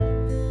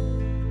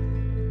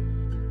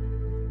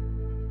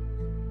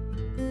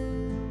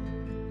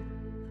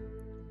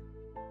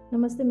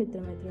नमस्ते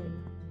मित्रमैत्रिणी,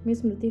 मी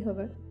स्मृती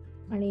हवळ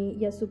आणि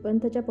या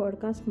सुपंथच्या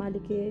पॉडकास्ट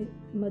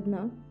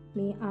मालिकेमधनं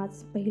मी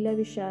आज पहिल्या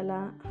विषयाला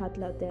हात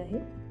लावते आहे.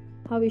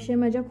 हा विषय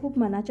माझ्या खूप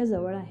मनाच्या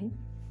जवळ आहे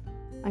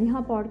आणि हा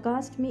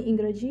पॉडकास्ट मी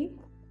इंग्रजी,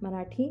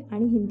 मराठी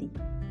आणि हिंदी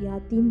या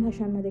 3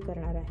 भाषांमध्ये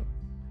करणार आहे.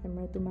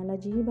 त्यामुळे तुम्हाला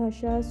जी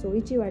भाषा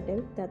सोयीची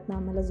वाटेल त्यातनं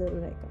आम्हाला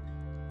जरूर ऐका.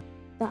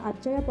 तर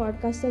आजच्या या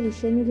पॉडकास्टचा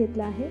विषय मी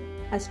घेतला आहे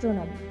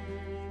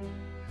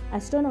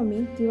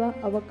ॲस्ट्रॉनॉमी किंवा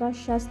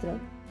अवकाशशास्त्र.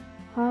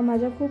 हा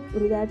माझ्या खूप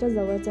हृदयाच्या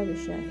जवळचा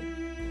विषय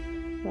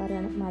आहे,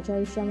 कारण माझ्या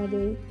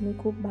आयुष्यामध्ये मी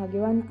खूप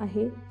भाग्यवान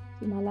आहे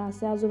की मला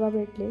असे आजोबा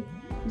भेटले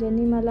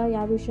ज्यांनी मला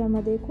या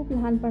विषयामध्ये खूप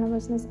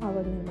लहानपणापासूनच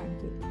आवड निर्माण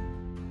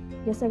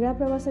केली. या सगळ्या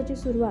प्रवासाची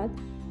सुरुवात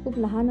खूप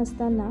लहान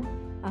असताना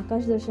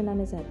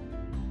आकाशदर्शनाने झाली.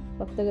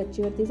 फक्त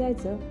गच्चीवरती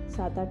जायचं,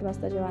 7-8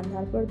 वाजता जेव्हा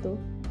अंधार पडतो,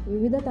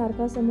 विविध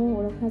तारकासमूह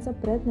ओळखण्याचा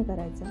प्रयत्न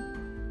करायचा,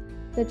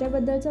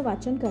 त्याच्याबद्दलचं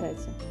वाचन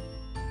करायचं.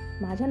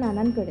 माझ्या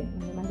नानांकडे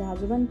म्हणजे माझ्या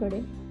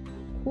आजोबांकडे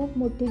खूप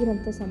मोठी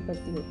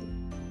ग्रंथसंपत्ती होती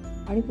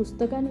आणि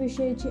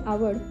पुस्तकांविषयीची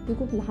आवड ही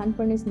खूप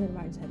लहानपणीच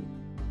निर्माण झाली.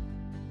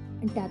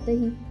 आणि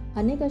त्यातही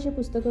अनेक असे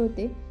पुस्तकं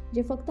होते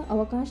जे फक्त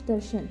अवकाश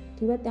दर्शन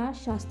किंवा त्या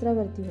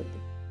शास्त्रावरती होते.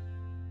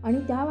 आणि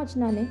त्या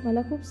वाचनाने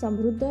मला खूप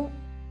समृद्ध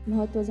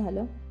महत्त्व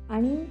झालं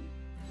आणि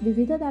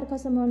विविध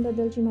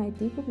तारकासमूहांबद्दलची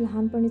माहिती खूप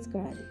लहानपणीच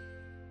कळाली.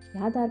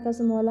 ह्या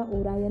तारकासमूहाला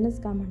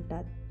ओरायनच का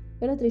म्हणतात,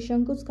 त्याला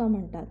त्रिशंकूच का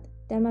म्हणतात,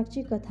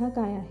 त्यामागची कथा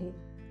काय आहे,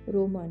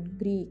 रोमन,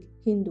 ग्रीक,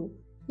 हिंदू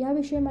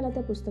याविषयी मला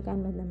त्या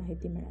पुस्तकांमधनं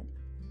माहिती मिळाली.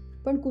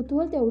 पण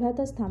कुतूहल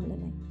तेवढ्यातच थांबलं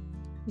नाही.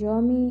 जेव्हा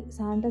मी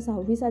साधारणतः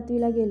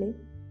 6वी-7वीला गेले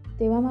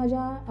तेव्हा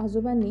माझ्या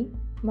आजोबांनी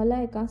मला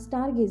एका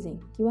स्टार गेझिंग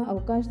किंवा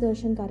अवकाश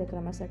दर्शन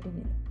कार्यक्रमासाठी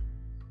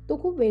नेलं. तो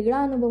खूप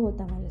वेगळा अनुभव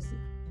होता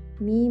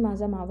माझ्यासाठी. मी,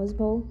 माझा मावस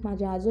भाऊ,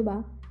 माझे आजोबा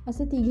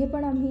असे तिघे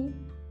पण आम्ही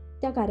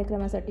त्या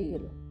कार्यक्रमासाठी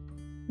गेलो.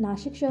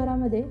 नाशिक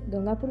शहरामध्ये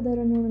गंगापूर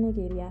धरण म्हणून एक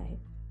एरिया आहे,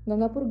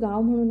 गंगापूर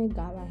गाव म्हणून एक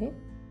गाव आहे,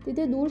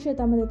 तिथे दूर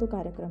शेतामध्ये तो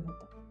कार्यक्रम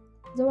होता.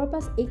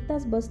 जवळपास 1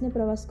 तास बसने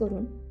प्रवास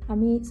करून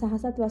आम्ही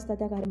 6-7 वाजता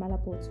त्या कार्यक्रमाला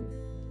पोहोचलो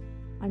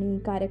आणि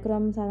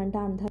कार्यक्रम साधारणतः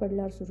अंधार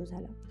पडल्यावर सुरू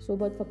झाला.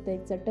 सोबत फक्त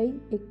एक चटई,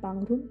 एक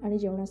पांघरूण आणि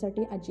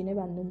जेवणासाठी आजीने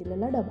बांधून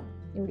दिलेला डबा,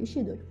 एवढी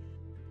शिदोरी.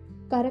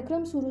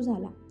 कार्यक्रम सुरू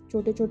झाला.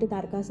 छोटे छोटे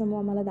तारकासमूह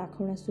आम्हाला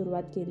दाखवण्यास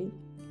सुरुवात केली.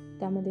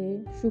 त्यामध्ये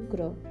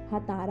शुक्र हा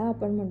तारा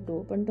आपण म्हणतो,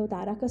 पण तो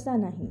तारा कसा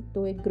नाही,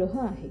 तो एक ग्रह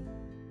आहे.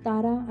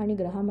 तारा आणि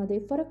ग्रहामध्ये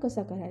फरक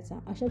कसा करायचा,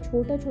 अशा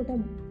छोट्या छोट्या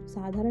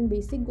साधारण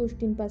बेसिक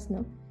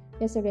गोष्टींपासनं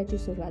या सगळ्याची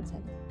सुरुवात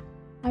झाली.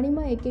 आणि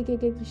मग एक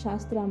एक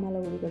शास्त्र आम्हाला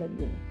उलगडत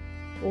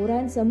गेले.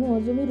 ओरायन समूह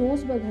जो मी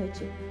रोज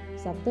बघायचे,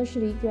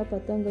 सप्तश्री किंवा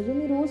पतंग जो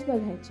मी रोज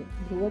बघायचे,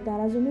 ध्रुव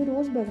तारा जो मी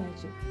रोज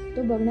बघायचे,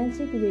 तो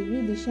बघण्याची एक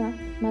वेगळी दिशा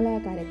मला या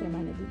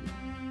कार्यक्रमाने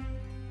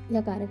दिली.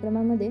 या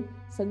कार्यक्रमामध्ये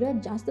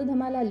सगळ्यात जास्त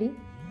धमाल आली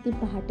ती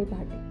पहाटे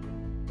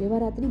जेव्हा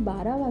रात्री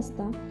 12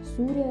 वाजता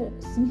सूर्य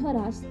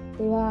सिंहरास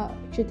तेव्हा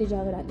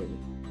क्षितिजावर आलेली.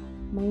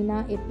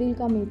 महिना एप्रिल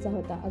का मेचा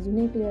होता,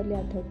 अजूनही क्लिअरली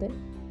आठवतंय.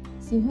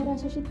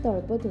 सिंहरास अशी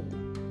तळपत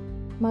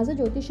होती. माझं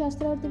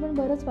ज्योतिषशास्त्रावरती पण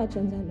बरंच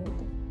वाचन झालं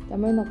होतं,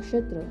 त्यामुळे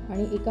नक्षत्र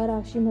आणि एका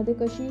राशीमध्ये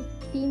कशी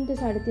 3 ते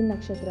 3.5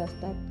 नक्षत्र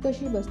असतात,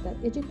 कशी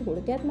बसतात याची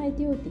थोडक्यात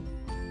माहिती होती.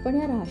 पण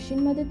या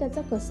राशींमध्ये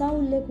त्याचा कसा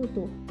उल्लेख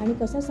होतो आणि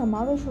कसा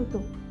समावेश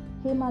होतो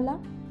हे मला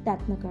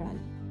त्यातनं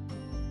कळालं.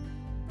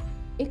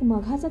 एक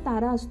मघाचा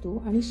तारा असतो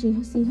आणि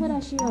सिंह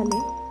राशीवाले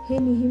हे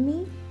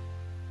नेहमी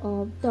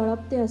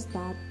तळपते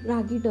असतात,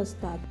 रागीट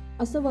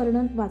असतात असं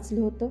वर्णन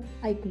वाचलं होतं,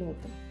 ऐकलं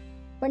होतं.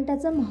 पण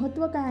त्याचं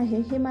महत्त्व काय आहे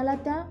हे मला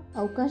त्या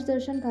अवकाश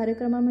दर्शन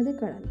कार्यक्रमामध्ये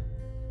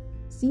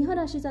कळालं. सिंह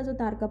राशीचा जो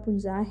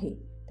तारकापुंज आहे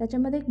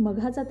त्याच्यामध्ये एक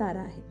मघाचा तारा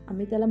आहे.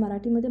 आम्ही त्याला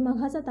मराठीमध्ये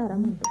मघाचा तारा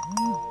म्हणतो.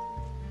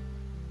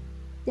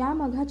 त्या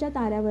मघाच्या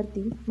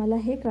ताऱ्यावरती मला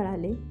हे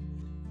कळाले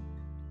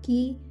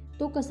की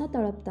तो कसा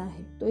तळपता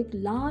आहे. तो एक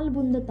लाल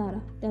बुंद तारा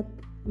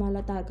त्यात मला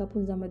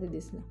तारकापुंजामध्ये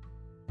दिसला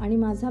आणि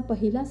माझा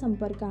पहिला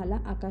संपर्क आला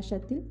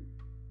आकाशातील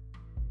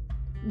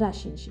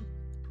राशींशी.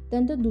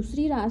 त्यानंतर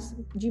दुसरी रास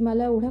जी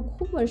मला एवढ्या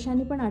खूप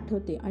वर्षांनी पण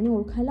आठवते आणि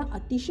ओळखायला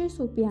अतिशय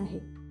सोपी आहे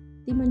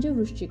ती म्हणजे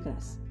वृश्चिक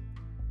रास.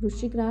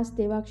 वृश्चिक रास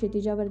तेव्हा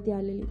क्षितिजावरती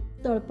आलेली,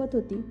 तळपत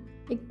होती,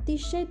 एक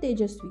अतिशय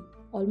तेजस्वी.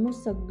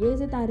 ऑलमोस्ट सगळे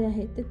जे तारे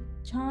आहेत ते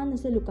छान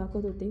असे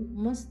लुकाकत होते.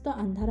 मस्त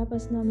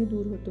अंधारापासून आम्ही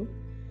दूर होतो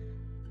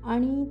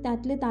आणि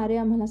त्यातले तारे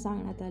आम्हाला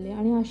सांगण्यात आले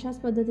आणि अशाच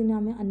पद्धतीने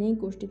आम्ही अनेक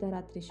गोष्टी त्या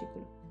रात्री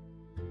शिकलो.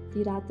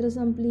 ती रात्र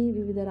संपली,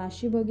 विविध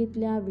राशी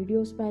बघितल्या,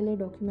 व्हिडिओज पाहिले,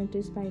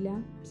 डॉक्युमेंटरीज पाहिल्या.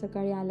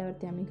 सकाळी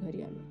आल्यावरती आम्ही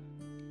घरी आलो.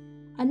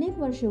 अनेक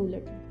वर्षे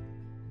उलटली.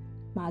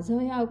 माझं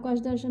हे अवकाश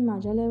दर्शन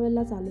माझ्या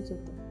लेवलला चालूच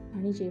होतं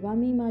आणि जेव्हा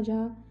मी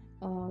माझ्या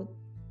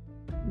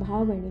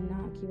भाव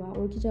बहिणींना किंवा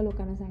ओळखीच्या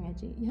लोकांना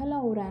सांगायचे ह्याला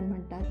ओरायन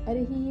म्हणतात,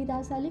 अरे ही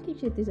रास आली की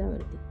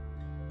क्षितिजावरती,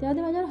 तेव्हा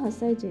ते माझ्यावर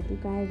हसायचे, तू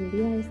काय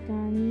वेडी आहेस का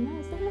आणि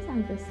असं काय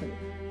सांगतेस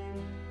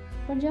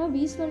सगळं. पण जेव्हा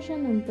 20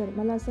 वर्षांनंतर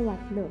मला असं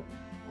वाटलं,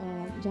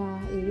 ज्या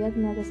एरियात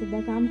मी आता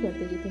सध्या काम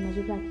करते, जिथे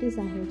माझी प्रॅक्टिस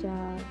आहे,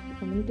 ज्या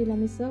कम्युनिटीला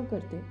मी सर्व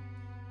करते,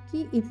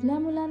 की इथल्या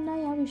मुलांना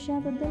या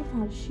विषयाबद्दल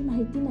फारशी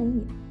माहिती नाही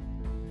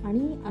आहे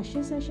आणि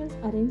असे सेशन्स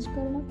अरेंज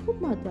करणं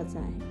खूप महत्त्वाचं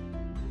आहे.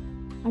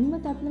 आणि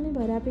मग त्यातनं मी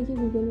बऱ्यापैकी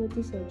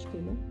गुगलवरती सर्च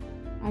केलं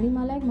आणि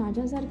मला एक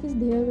माझ्यासारखीच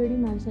ध्येयवेडी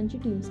माणसांची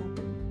टीम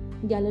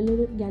सापडली,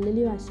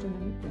 गॅलिलिओ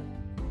ॲस्ट्रॉनॉमी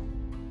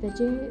क्लब.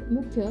 त्याचे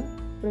मुख्य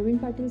प्रवीण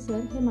पाटील सर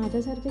हे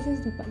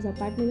माझ्यासारखेच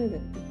झपाटलेले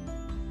व्यक्ती.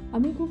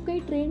 आम्ही खूप काही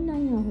ट्रेंड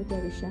नाही आहोत या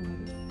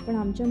विषयामध्ये, पण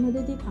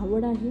आमच्यामध्ये ती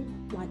आवड आहे,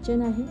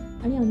 वाचन आहे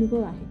आणि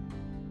अनुभव आहे.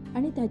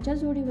 आणि त्याच्या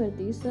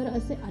जोडीवरती सर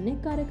असे अनेक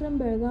कार्यक्रम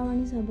बेळगाव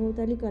आणि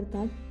सभोवताली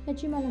करतात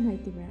याची मला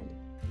माहिती मिळाली.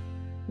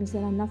 मी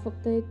सरांना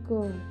फक्त एक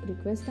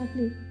रिक्वेस्ट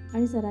टाकली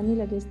आणि सरांनी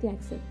लगेच ती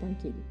ॲक्सेप्ट पण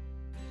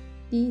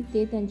केली.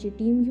 ते त्यांची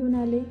टीम घेऊन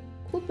आले.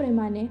 खूप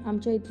प्रेमाने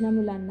आमच्या इथल्या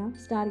मुलांना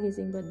स्टार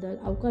गेझिंगबद्दल,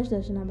 अवकाश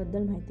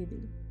दर्शनाबद्दल माहिती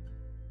दिली.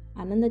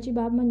 आनंदाची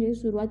बाब म्हणजे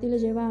सुरुवातीला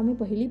जेव्हा आम्ही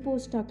पहिली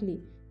पोस्ट टाकली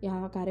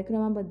या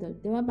कार्यक्रमाबद्दल,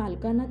 तेव्हा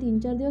बालकांना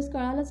 3-4 दिवस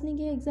कळालंच नाही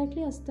की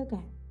एक्झॅक्टली असतं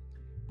काय.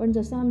 पण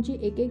जसं आमची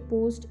एक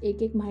पोस्ट,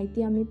 एक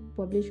माहिती आम्ही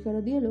पब्लिश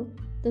करत गेलो,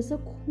 तसं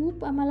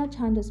खूप आम्हाला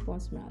छान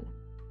रिस्पॉन्स मिळाला.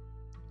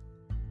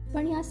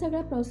 पण या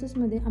सगळ्या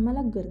प्रोसेसमध्ये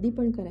आम्हाला गर्दी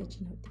पण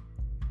करायची नव्हती,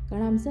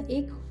 कारण आमचं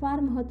एक फार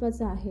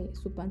महत्त्वाचं आहे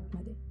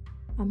सुपांतमध्ये,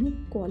 आम्ही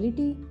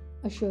क्वालिटी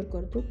अश्युअर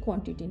करतो,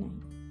 क्वांटिटी नाही.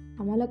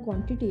 आम्हाला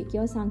क्वांटिटी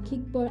किंवा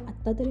सांख्यिक बळ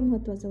आत्ता तरी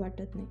महत्त्वाचं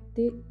वाटत नाही,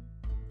 ते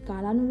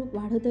काळानुरूप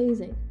वाढतही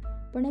जाईल.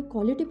 पण एक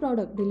क्वालिटी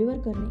प्रॉडक्ट डिलिव्हर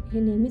करणे हे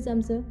नेहमीच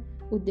आमचं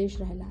उद्देश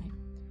राहिला आहे.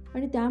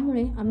 आणि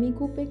त्यामुळे आम्ही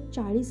खूप एक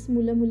 40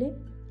 मुले,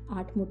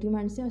 8 मोठी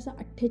माणसे, असं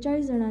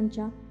 48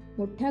 जणांच्या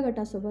मोठ्या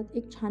गटासोबत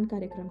एक छान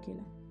कार्यक्रम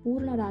केला.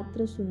 पूर्ण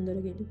रात्र सुंदर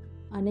गेली.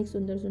 अनेक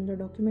सुंदर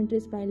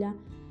डॉक्युमेंटरीज पाहिल्या.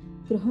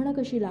 ग्रहणं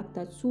कशी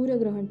लागतात,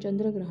 सूर्यग्रहण,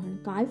 चंद्रग्रहण,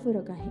 काय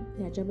फरक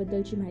आहे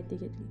याच्याबद्दलची माहिती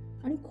घेतली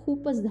आणि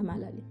खूपच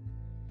धमाल आली.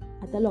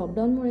 आता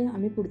लॉकडाऊनमुळे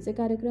आम्ही पुढचे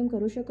कार्यक्रम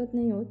करू शकत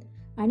नाही आहोत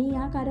आणि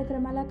या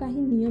कार्यक्रमाला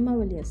काही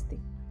नियमावली असते.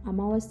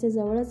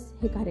 अमावस्येजवळच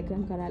हे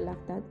कार्यक्रम करायला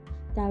लागतात.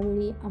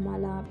 त्यावेळी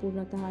आम्हाला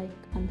पूर्णतः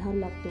एक अंधार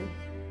लागतो.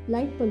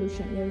 लाईट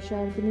पोल्युशन या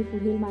विषयावरती मी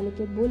पुढील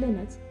मालिकेत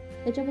बोलेनच.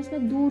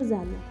 त्याच्यापासून दूर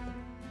जायला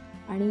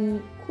लागतं आणि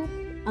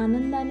खूप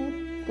आनंदाने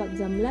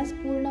जमल्यास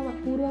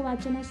पूर्व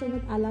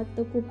वाचनासोबत आलात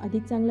तर खूप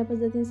अधिक चांगल्या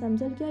पद्धतीने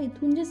समजेल, किंवा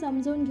इथून जे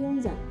समजावून घेऊन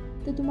जा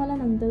ते तुम्हाला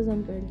नंतर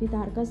जाऊन कळेल की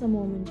तारका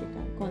समूह म्हणजे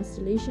काय,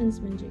 कॉन्स्टलेशन्स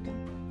म्हणजे काय,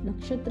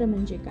 नक्षत्र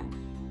म्हणजे काय,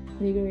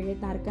 वेगवेगळे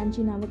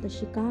तारकांची नावं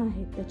तशी का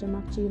आहेत, त्याच्या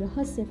मागची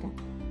रहस्य काय,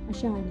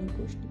 अशा अनेक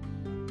गोष्टी.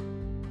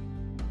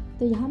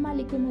 तर ह्या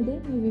मालिकेमध्ये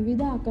मी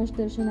विविध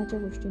आकाशदर्शनाच्या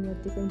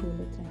गोष्टींवरती पण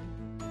बोलत राहील.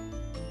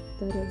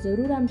 तर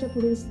जरूर आमच्या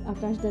पुढील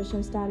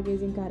आकाशदर्शन स्टार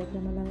गेझिंग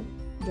कार्यक्रमाला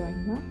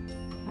जॉईन व्हा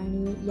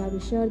आणि या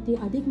विषयावरती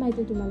अधिक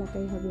माहिती तुम्हाला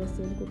काही हवी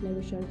असेल, कुठल्या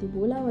विषयावरती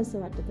बोलावं असं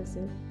वाटत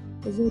असेल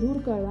तर जरूर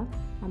कळवा.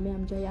 आम्ही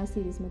आमच्या या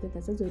सिरीजमध्ये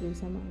त्याचा जरूर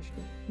समावेश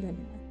करू.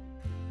 धन्यवाद.